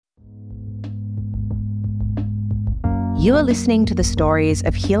You are listening to the Stories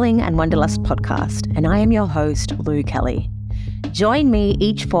of Healing and Wanderlust podcast, and I am your host, Lou Kelly. Join me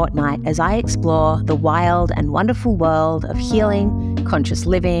each fortnight as I explore the wild and wonderful world of healing, conscious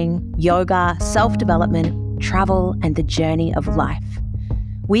living, yoga, self-development, travel, and the journey of life.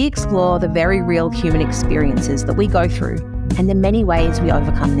 We explore the very real human experiences that we go through and the many ways we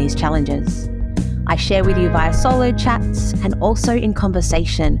overcome these challenges. I share with you via solo chats and also in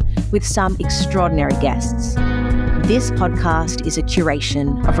conversation with some extraordinary guests. This podcast is a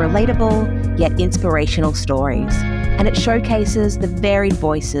curation of relatable yet inspirational stories, and it showcases the varied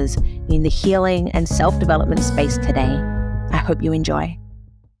voices in the healing and self-development space today. I hope you enjoy.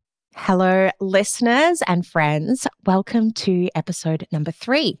 Hello, listeners and friends. Welcome to episode number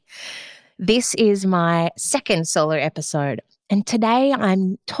 3. This is my second solo episode, and today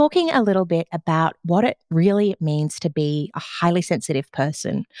I'm talking a little bit about what it really means to be a highly sensitive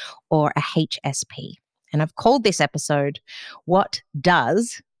person or a HSP. And I've called this episode, What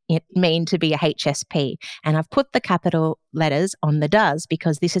Does It Mean to Be a HSP? And I've put the capital letters on the does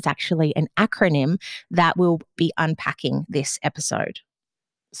because this is actually an acronym that we'll be unpacking this episode.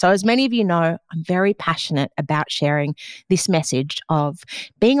 So as many of you know, I'm very passionate about sharing this message of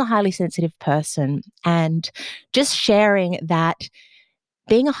being a highly sensitive person and just sharing that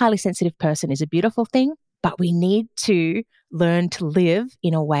being a highly sensitive person is a beautiful thing, but we need to learn to live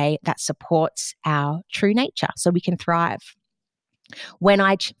in a way that supports our true nature so we can thrive. When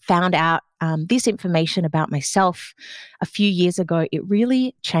I found out this information about myself a few years ago, it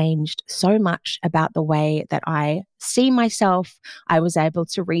really changed so much about the way that I see myself. I was able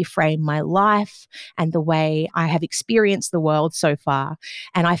to reframe my life and the way I have experienced the world so far.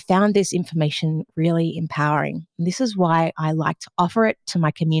 And I found this information really empowering. And this is why I like to offer it to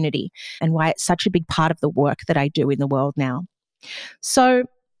my community and why it's such a big part of the work that I do in the world now. So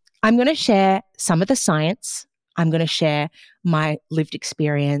I'm going to share some of the science. I'm going to share my lived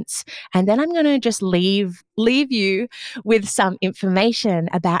experience, and then I'm going to just leave you with some information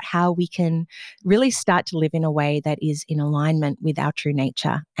about how we can really start to live in a way that is in alignment with our true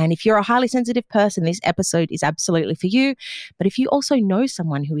nature. And if you're a highly sensitive person, this episode is absolutely for you. But if you also know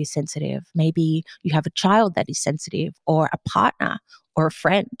someone who is sensitive, maybe you have a child that is sensitive or a partner or a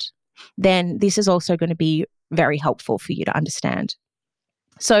friend, then this is also going to be very helpful for you to understand.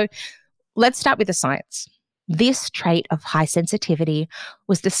 So let's start with the science. This trait of high sensitivity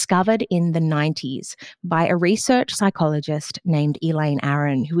was discovered in the 90s by a research psychologist named Elaine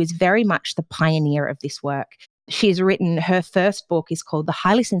Aron, who is very much the pioneer of this work. She's written, her first book is called The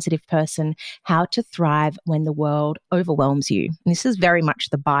Highly Sensitive Person, How to Thrive When the World Overwhelms You. And this is very much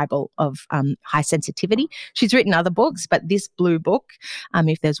the Bible of high sensitivity. She's written other books, but this blue book,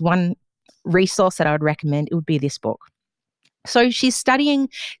 if there's one resource that I would recommend, it would be this book. So she's studying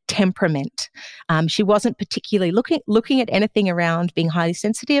temperament. She wasn't particularly looking at anything around being highly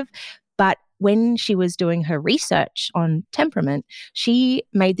sensitive, but when she was doing her research on temperament, she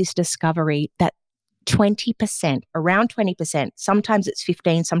made this discovery that 20%, around 20%, sometimes it's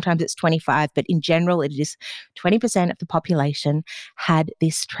 15, sometimes it's 25, but in general it is 20% of the population had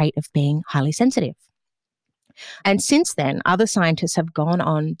this trait of being highly sensitive. And since then, other scientists have gone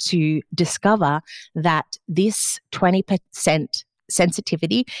on to discover that this 20%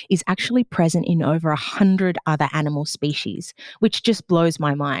 sensitivity is actually present in over 100 other animal species, which just blows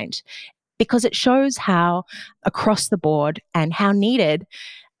my mind because it shows how across the board and how needed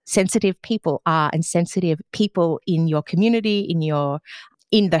sensitive people are and sensitive people in your community,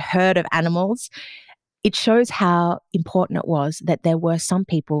 in the herd of animals. It shows how important it was that there were some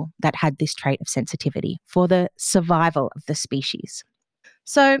people that had this trait of sensitivity for the survival of the species.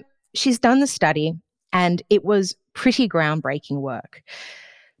 So she's done the study and it was pretty groundbreaking work.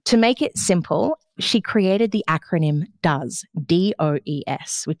 To make it simple, she created the acronym DOES,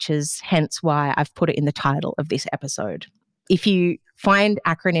 D-O-E-S, which is hence why I've put it in the title of this episode. If you find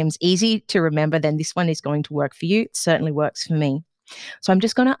acronyms easy to remember, then this one is going to work for you. It certainly works for me. So I'm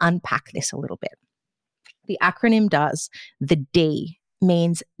just going to unpack this a little bit. The acronym DOES, the D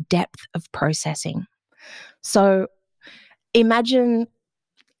means depth of processing. So imagine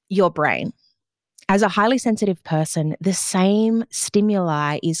your brain. As a highly sensitive person, the same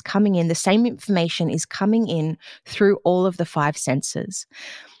stimuli is coming in, the same information is coming in through all of the 5 senses,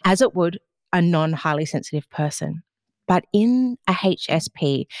 as it would a non-highly sensitive person. But in a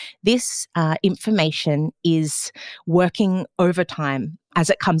HSP, this information is working overtime as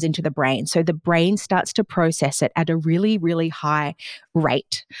it comes into the brain. So the brain starts to process it at a really, really high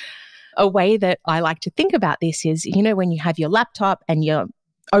rate. A way that I like to think about this is, when you have your laptop and you're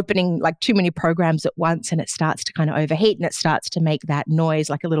opening like too many programs at once, and it starts to kind of overheat and it starts to make that noise,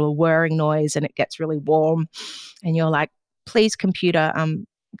 like a little whirring noise, and it gets really warm. And you're like, please, computer,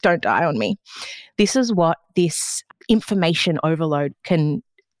 don't die on me. This is what this information overload can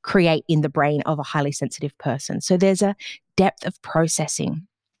create in the brain of a highly sensitive person. So there's a depth of processing.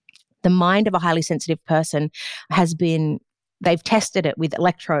 The mind of a highly sensitive person they've tested it with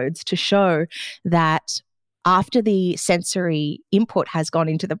electrodes to show that after the sensory input has gone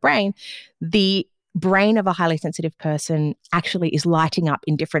into the brain of a highly sensitive person actually is lighting up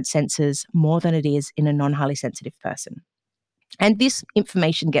in different senses more than it is in a non-highly sensitive person. And this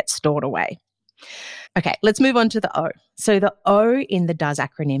information gets stored away. Okay, let's move on to the O. So the O in the DOES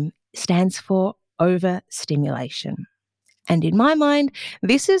acronym stands for overstimulation. And in my mind,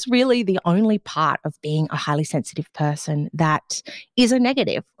 this is really the only part of being a highly sensitive person that is a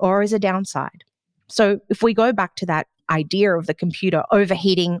negative or is a downside. So if we go back to that idea of the computer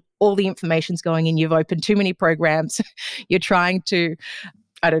overheating, all the information's going in, you've opened too many programs, you're trying to,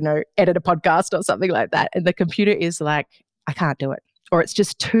 I don't know, edit a podcast or something like that. And the computer is like, I can't do it. Or it's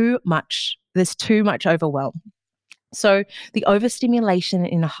just too much. There's too much overwhelm. So the overstimulation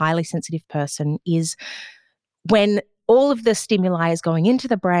in a highly sensitive person is when all of the stimuli is going into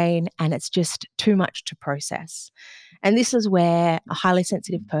the brain and it's just too much to process. And this is where a highly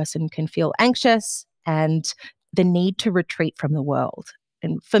sensitive person can feel anxious and the need to retreat from the world.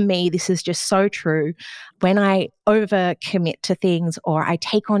 And for me, this is just so true. When I overcommit to things or I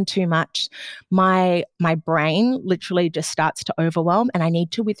take on too much, my brain literally just starts to overwhelm and I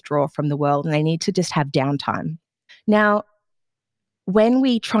need to withdraw from the world and I need to just have downtime. Now, when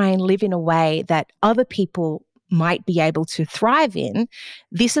we try and live in a way that other people might be able to thrive in,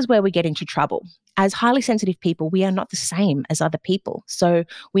 this is where we get into trouble. As highly sensitive people, we are not the same as other people. So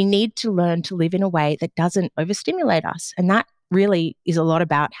we need to learn to live in a way that doesn't overstimulate us. And that really is a lot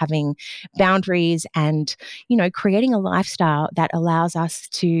about having boundaries and, creating a lifestyle that allows us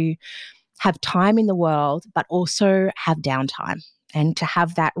to have time in the world, but also have downtime and to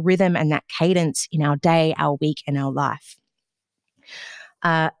have that rhythm and that cadence in our day, our week, and our life.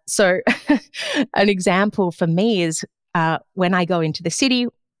 So an example for me is when I go into the city,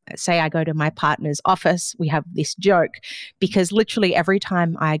 say I go to my partner's office, we have this joke because literally every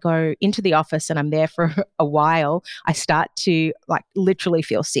time I go into the office and I'm there for a while, I start to like literally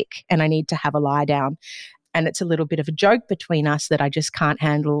feel sick and I need to have a lie down. And it's a little bit of a joke between us that I just can't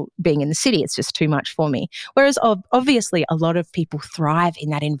handle being in the city. It's just too much for me. Whereas obviously a lot of people thrive in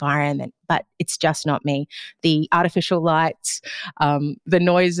that environment, but it's just not me. The artificial lights, the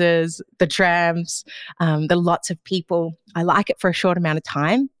noises, the trams, the lots of people, I like it for a short amount of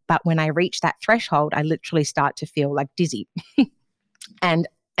time. But when I reach that threshold, I literally start to feel like dizzy and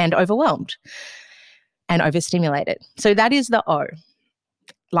overwhelmed and overstimulated. So that is the O.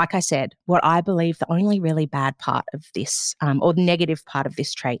 Like I said, what I believe the only really bad part of this, or the negative part of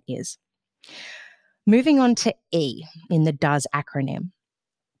this trait is. Moving on to E in the DOES acronym.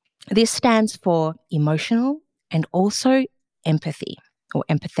 This stands for emotional and also empathy or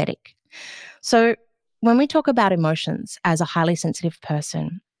empathetic. So when we talk about emotions as a highly sensitive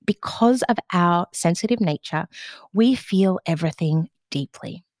person, because of our sensitive nature, we feel everything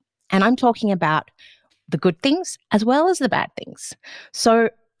deeply. And I'm talking about the good things as well as the bad things. So,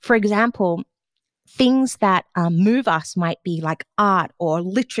 for example, things that move us might be like art or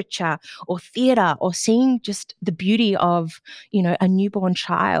literature or theatre or seeing just the beauty of, a newborn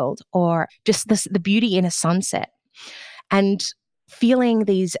child or just the beauty in a sunset and feeling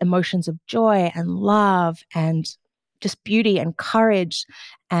these emotions of joy and love and just beauty and courage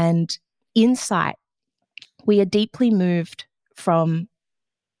and insight. We are deeply moved from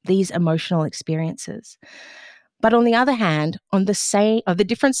these emotional experiences. But on the other hand, on the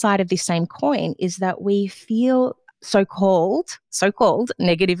different side of this same coin is that we feel so-called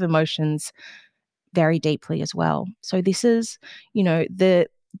negative emotions very deeply as well. So this is, the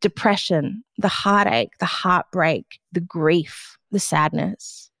depression, the heartache, the heartbreak, the grief, the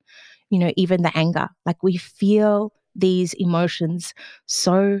sadness, even the anger. Like we feel these emotions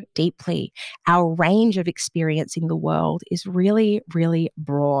so deeply. Our range of experiencing the world is really, really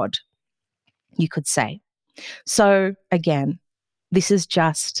broad, you could say. So again, this is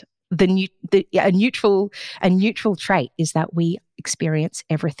just a neutral trait is that we experience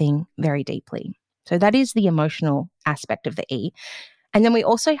everything very deeply. So that is the emotional aspect of the E. And then we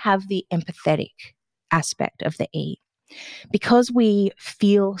also have the empathetic aspect of the E. Because we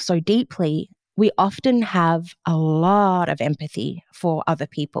feel so deeply, we often have a lot of empathy for other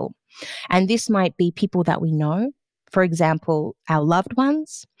people. And this might be people that we know, For example, our loved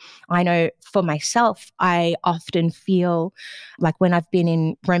ones. I know for myself, I often feel like when I've been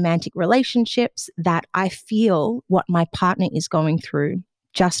in romantic relationships that I feel what my partner is going through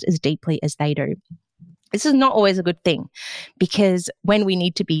just as deeply as they do. This is not always a good thing, because when we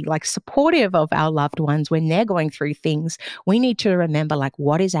need to be like supportive of our loved ones when they're going through things, we need to remember like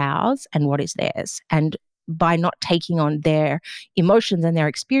what is ours and what is theirs. And by not taking on their emotions and their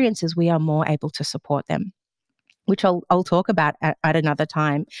experiences, we are more able to support them, which I'll talk about at another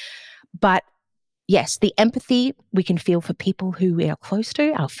time. But yes, the empathy we can feel for people who we are close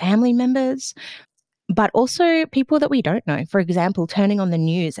to, our family members, but also people that we don't know. For example, turning on the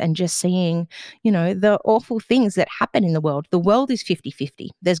news and just seeing, the awful things that happen in the world. The world is 50-50.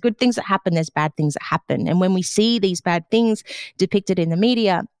 There's good things that happen, there's bad things that happen. And when we see these bad things depicted in the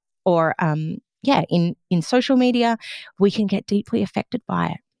media or, in social media, we can get deeply affected by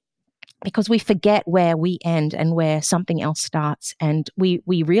it, because we forget where we end and where something else starts. And we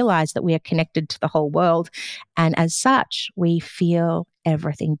realize that we are connected to the whole world. And as such, we feel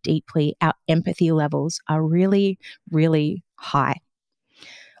everything deeply. Our empathy levels are really, really high.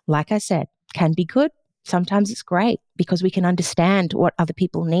 Like I said, can be good. Sometimes it's great because we can understand what other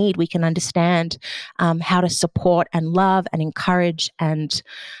people need. We can understand how to support and love and encourage and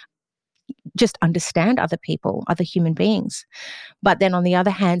just understand other people, other human beings. But then on the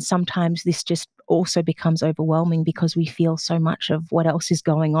other hand, sometimes this just also becomes overwhelming because we feel so much of what else is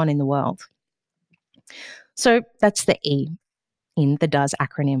going on in the world. So that's the E in the DOES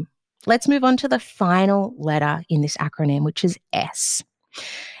acronym. Let's move on to the final letter in this acronym, which is S.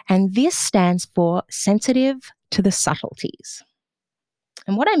 And this stands for sensitive to the subtleties.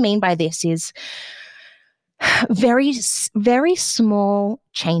 And what I mean by this is very, very small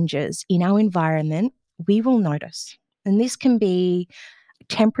changes in our environment we will notice. And this can be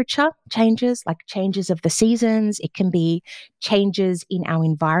temperature changes, like changes of the seasons. It can be changes in our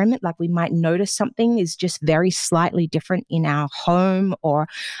environment, like we might notice something is just very slightly different in our home, or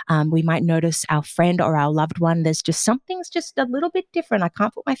we might notice our friend or our loved one. There's just something's just a little bit different. I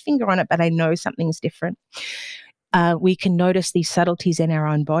can't put my finger on it, but I know something's different. We can notice these subtleties in our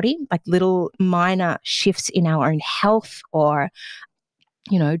own body, like little minor shifts in our own health, or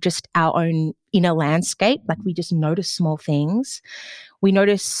just our own inner landscape. Like we just notice small things. We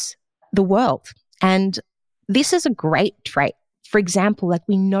notice the world. And this is a great trait. For example, like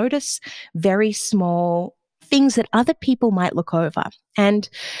we notice very small things that other people might look over. And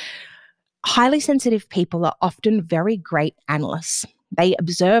highly sensitive people are often very great analysts. They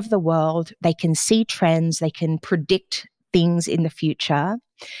observe the world, they can see trends, they can predict things in the future.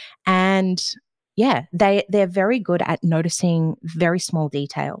 And they're very good at noticing very small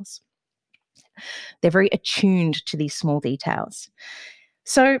details. They're very attuned to these small details.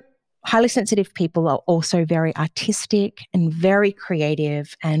 So highly sensitive people are also very artistic and very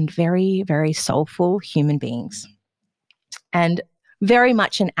creative and very, very soulful human beings, and very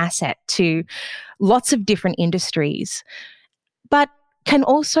much an asset to lots of different industries, but can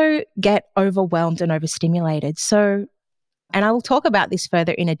also get overwhelmed and overstimulated. So, and I will talk about this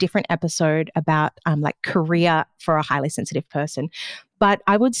further in a different episode about like career for a highly sensitive person. But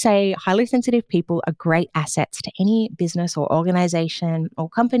I would say highly sensitive people are great assets to any business or organization or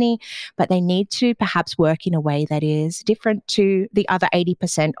company, but they need to perhaps work in a way that is different to the other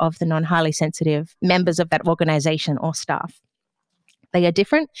 80% of the non-highly sensitive members of that organization or staff. They are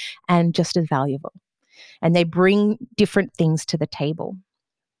different and just as valuable, and they bring different things to the table.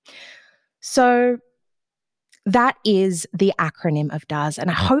 So that is the acronym of DOES,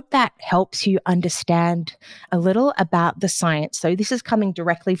 and I hope that helps you understand a little about the science. So this is coming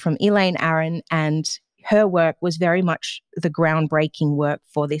directly from Elaine Aron, and her work was very much the groundbreaking work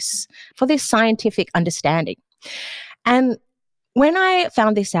for this scientific understanding. And when I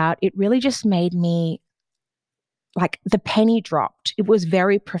found this out, it really just made me, like, the penny dropped. It was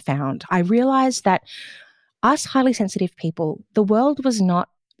very profound. I realized that us highly sensitive people, the world was not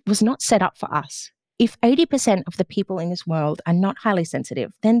set up for us. If 80% of the people in this world are not highly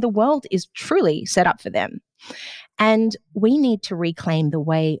sensitive, then the world is truly set up for them. And we need to reclaim the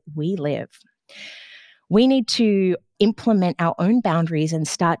way we live. We need to implement our own boundaries and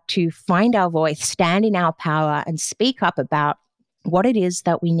start to find our voice, stand in our power, and speak up about what it is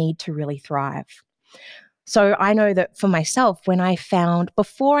that we need to really thrive. So I know that for myself, when I found,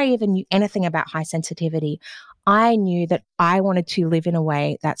 before I even knew anything about high sensitivity, I knew that I wanted to live in a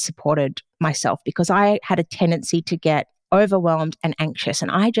way that supported myself, because I had a tendency to get overwhelmed and anxious, and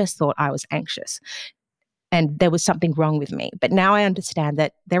I just thought I was anxious and there was something wrong with me. But now I understand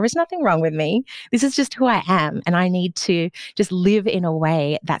that there is nothing wrong with me. This is just who I am, and I need to just live in a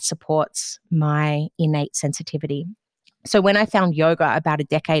way that supports my innate sensitivity. So when I found yoga about a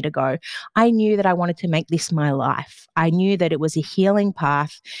decade ago, I knew that I wanted to make this my life. I knew that it was a healing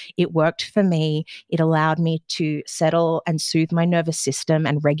path. It worked for me. It allowed me to settle and soothe my nervous system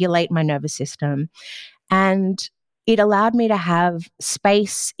and regulate my nervous system. And it allowed me to have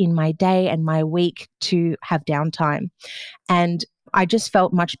space in my day and my week to have downtime. And I just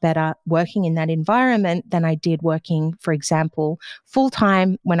felt much better working in that environment than I did working, for example, full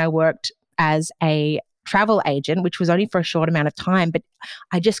time when I worked as a travel agent, which was only for a short amount of time. But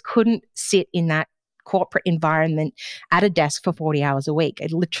I just couldn't sit in that corporate environment at a desk for 40 hours a week.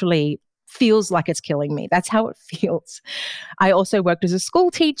 It literally feels like it's killing me. That's how it feels. I also worked as a school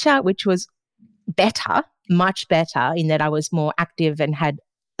teacher, which was better, much better, in that I was more active and had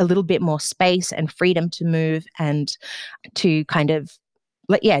a little bit more space and freedom to move and to kind of,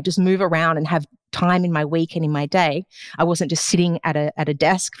 just move around and have time in my week and in my day. I wasn't just sitting at a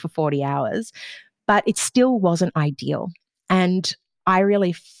desk for 40 hours, but it still wasn't ideal. And I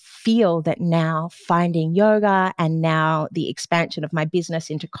really feel that now finding yoga and now the expansion of my business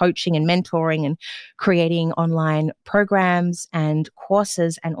into coaching and mentoring and creating online programs and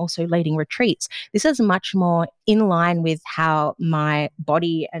courses and also leading retreats, this is much more in line with how my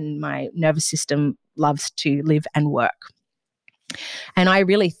body and my nervous system loves to live and work. And I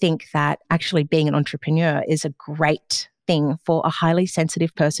really think that actually being an entrepreneur is a great thing for a highly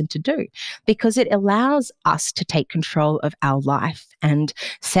sensitive person to do, because it allows us to take control of our life and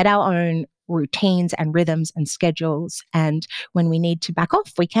set our own routines and rhythms and schedules. And when we need to back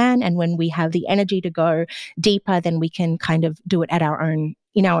off, we can. And when we have the energy to go deeper, then we can kind of do it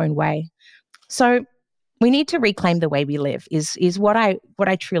in our own way. So we need to reclaim the way we live is what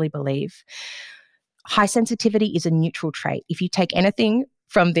I truly believe. High sensitivity is a neutral trait. If you take anything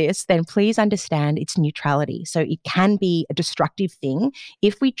from this, then please understand its neutrality. So it can be a destructive thing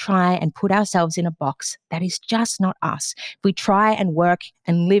if we try and put ourselves in a box that is just not us. If we try and work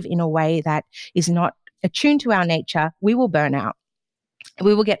and live in a way that is not attuned to our nature, we will burn out.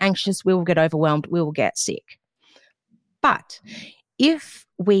 We will get anxious, we will get overwhelmed, we will get sick. But if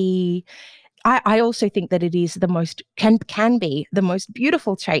we I also think that it is can be the most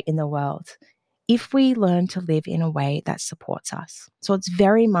beautiful trait in the world if we learn to live in a way that supports us. So it's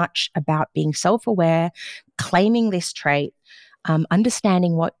very much about being self-aware, claiming this trait,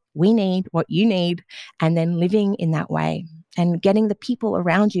 understanding what we need, what you need, and then living in that way and getting the people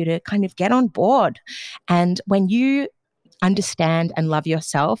around you to kind of get on board. And when you understand and love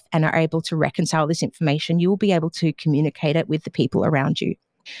yourself and are able to reconcile this information, you will be able to communicate it with the people around you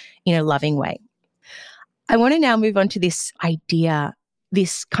in a loving way. I want to now move on to this idea,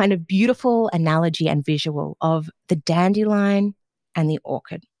 this kind of beautiful analogy and visual of the dandelion and the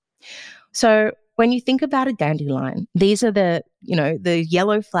orchid. So when you think about a dandelion, these are the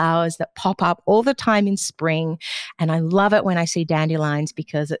yellow flowers that pop up all the time in spring. And I love it when I see dandelions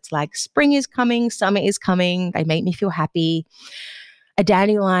because it's like spring is coming, summer is coming. They make me feel happy. A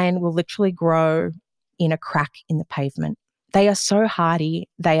dandelion will literally grow in a crack in the pavement. They are so hardy.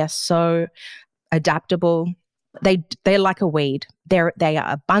 They are so adaptable. They're like a weed. They are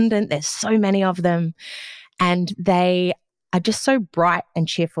abundant. There's so many of them, and they are just so bright and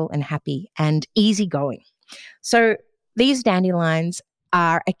cheerful and happy and easygoing. So these dandelions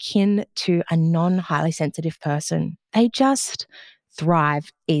are akin to a non-highly sensitive person. They just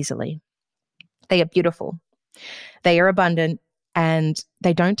thrive easily. They are beautiful. They are abundant, and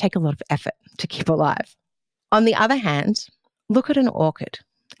they don't take a lot of effort to keep alive. On the other hand, look at an orchid,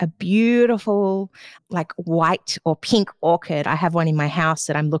 a beautiful, like white or pink orchid. I have one in my house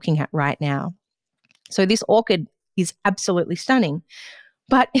that I'm looking at right now. So this orchid is absolutely stunning,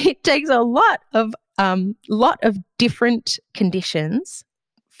 but it takes a lot of different conditions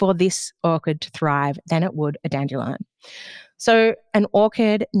for this orchid to thrive than it would a dandelion. So an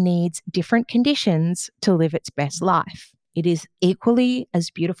orchid needs different conditions to live its best life. It is equally as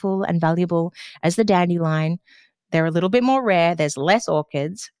beautiful and valuable as the dandelion. They're a little bit more rare. There's less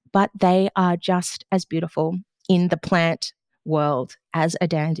orchids, but they are just as beautiful in the plant world as a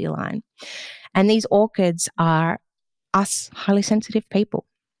dandelion. And these orchids are us highly sensitive people.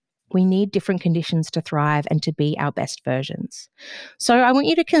 We need different conditions to thrive and to be our best versions. So I want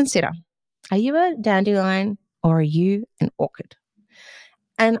you to consider, are you a dandelion or are you an orchid?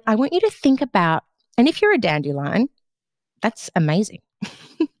 And I want you to think about, and if you're a dandelion, that's amazing.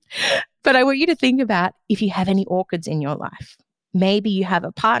 But I want you to think about if you have any orchids in your life. Maybe you have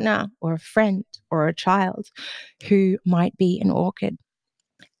a partner or a friend or a child who might be an orchid.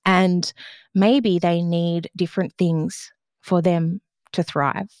 And maybe they need different things for them to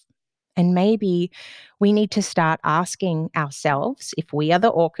thrive. And maybe we need to start asking ourselves, if we are the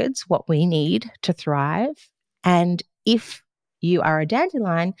orchids, what we need to thrive. And if you are a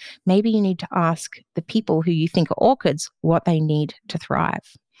dandelion, maybe you need to ask the people who you think are orchids what they need to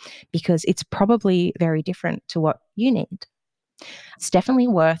thrive, because it's probably very different to what you need. It's definitely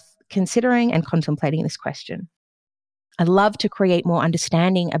worth considering and contemplating this question. I'd love to create more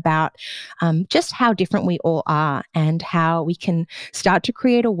understanding about just how different we all are and how we can start to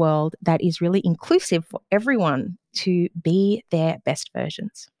create a world that is really inclusive for everyone to be their best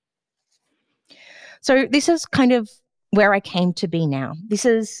versions. So this is kind of where I came to be now. This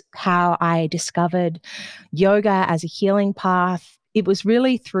is how I discovered yoga as a healing path. It was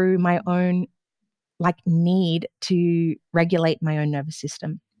really through my own need to regulate my own nervous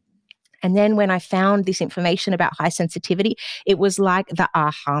system. And then when I found this information about high sensitivity, it was like the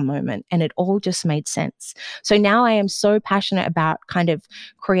aha moment, and it all just made sense. So now I am so passionate about kind of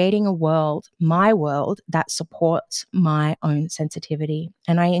creating a world, my world, that supports my own sensitivity.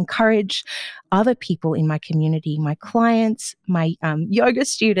 And I encourage other people in my community, my clients, my yoga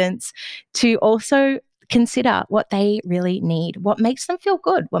students, to also consider what they really need, what makes them feel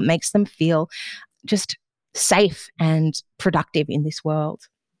good, what makes them feel just safe and productive in this world.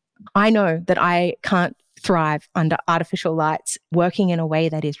 I know that I can't thrive under artificial lights, working in a way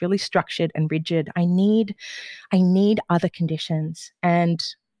that is really structured and rigid. I need other conditions. And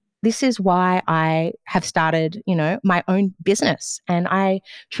this is why I have started, my own business. And I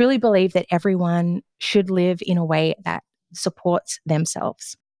truly believe that everyone should live in a way that supports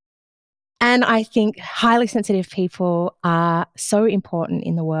themselves. And I think highly sensitive people are so important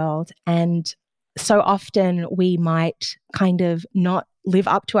in the world. And so often we might kind of not live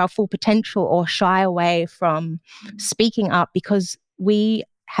up to our full potential or shy away from speaking up because we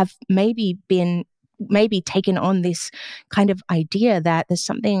have maybe taken on this kind of idea that there's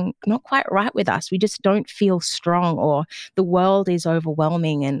something not quite right with us. We just don't feel strong, or the world is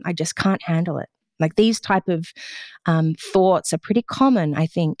overwhelming and I just can't handle it. Like these type of thoughts are pretty common, I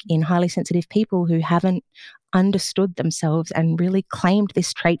think, in highly sensitive people who haven't understood themselves and really claimed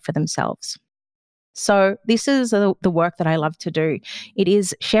this trait for themselves. So this is the work that I love to do. It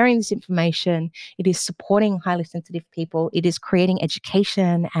is sharing this information. It is supporting highly sensitive people. It is creating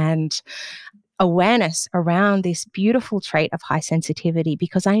education and awareness around this beautiful trait of high sensitivity,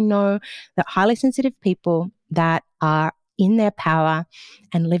 because I know that highly sensitive people that are in their power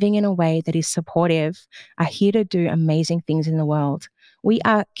and living in a way that is supportive are here to do amazing things in the world. We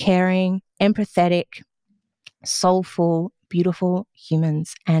are caring, empathetic, soulful, beautiful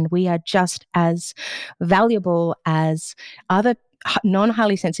humans, and we are just as valuable as other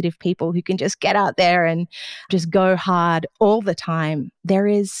non-highly sensitive people who can just get out there and just go hard all the time. There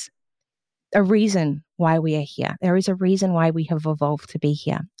is a reason why we are here. There is a reason why we have evolved to be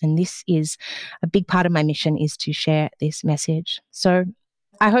here. And this is a big part of my mission, is to share this message. So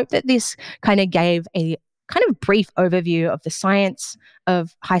I hope that this kind of gave a kind of brief overview of the science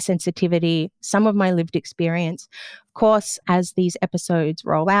of high sensitivity, some of my lived experience. Of course, as these episodes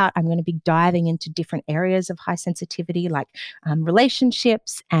roll out, I'm going to be diving into different areas of high sensitivity, like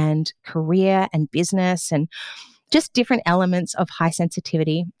relationships and career and business, and just different elements of high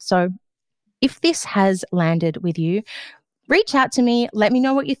sensitivity. So if this has landed with you, reach out to me. Let me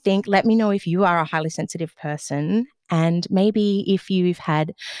know what you think. Let me know if you are a highly sensitive person. And maybe if you've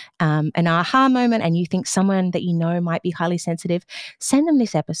had an aha moment and you think someone that you know might be highly sensitive, send them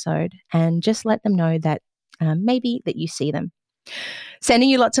this episode and just let them know that maybe that you see them. Sending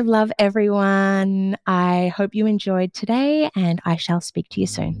you lots of love, everyone. I hope you enjoyed today, and I shall speak to you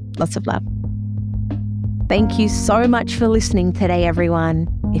soon. Lots of love. Thank you so much for listening today, everyone.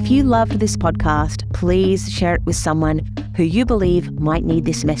 If you loved this podcast, please share it with someone who you believe might need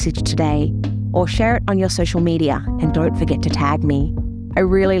this message today, or share it on your social media, and don't forget to tag me. I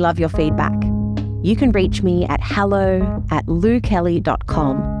really love your feedback. You can reach me at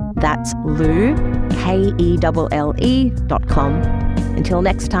hello@loukelly.com. That's Lou, KELLE.com. Until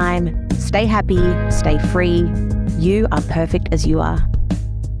next time, stay happy, stay free. You are perfect as you are.